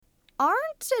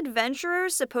aren't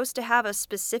adventurers supposed to have a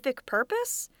specific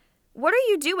purpose? What are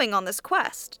you doing on this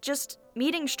quest? Just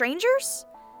meeting strangers?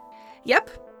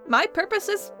 Yep, my purpose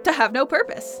is to have no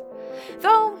purpose.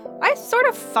 Though, I sort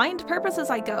of find purpose as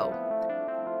I go.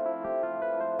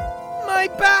 My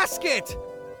basket!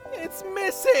 It's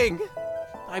missing!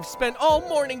 I've spent all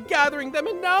morning gathering them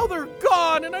and now they're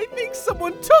gone and I think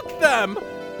someone took them!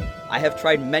 I have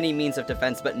tried many means of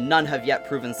defense, but none have yet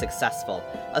proven successful.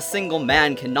 A single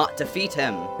man cannot defeat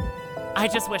him. I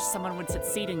just wish someone would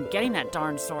succeed in getting that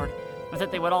darn sword, or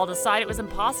that they would all decide it was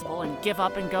impossible and give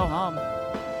up and go home.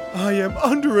 I am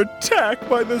under attack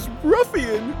by this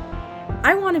ruffian!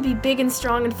 I want to be big and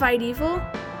strong and fight evil.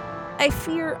 I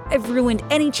fear I've ruined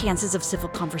any chances of civil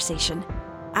conversation.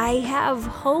 I have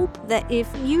hope that if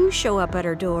you show up at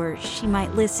her door, she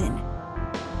might listen.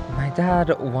 My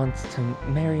dad wants to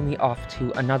marry me off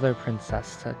to another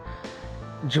princess to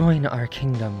join our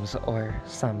kingdoms or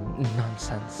some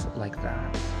nonsense like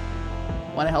that.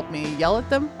 Want to help me yell at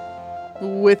them?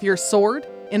 With your sword?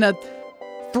 In a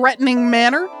threatening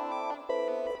manner?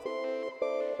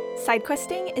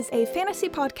 Sidequesting is a fantasy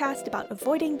podcast about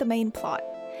avoiding the main plot.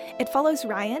 It follows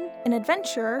Ryan, an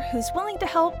adventurer who's willing to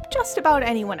help just about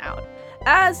anyone out,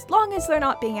 as long as they're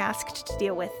not being asked to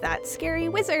deal with that scary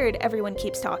wizard everyone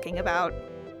keeps talking about.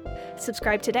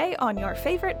 Subscribe today on your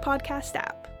favorite podcast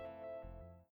app.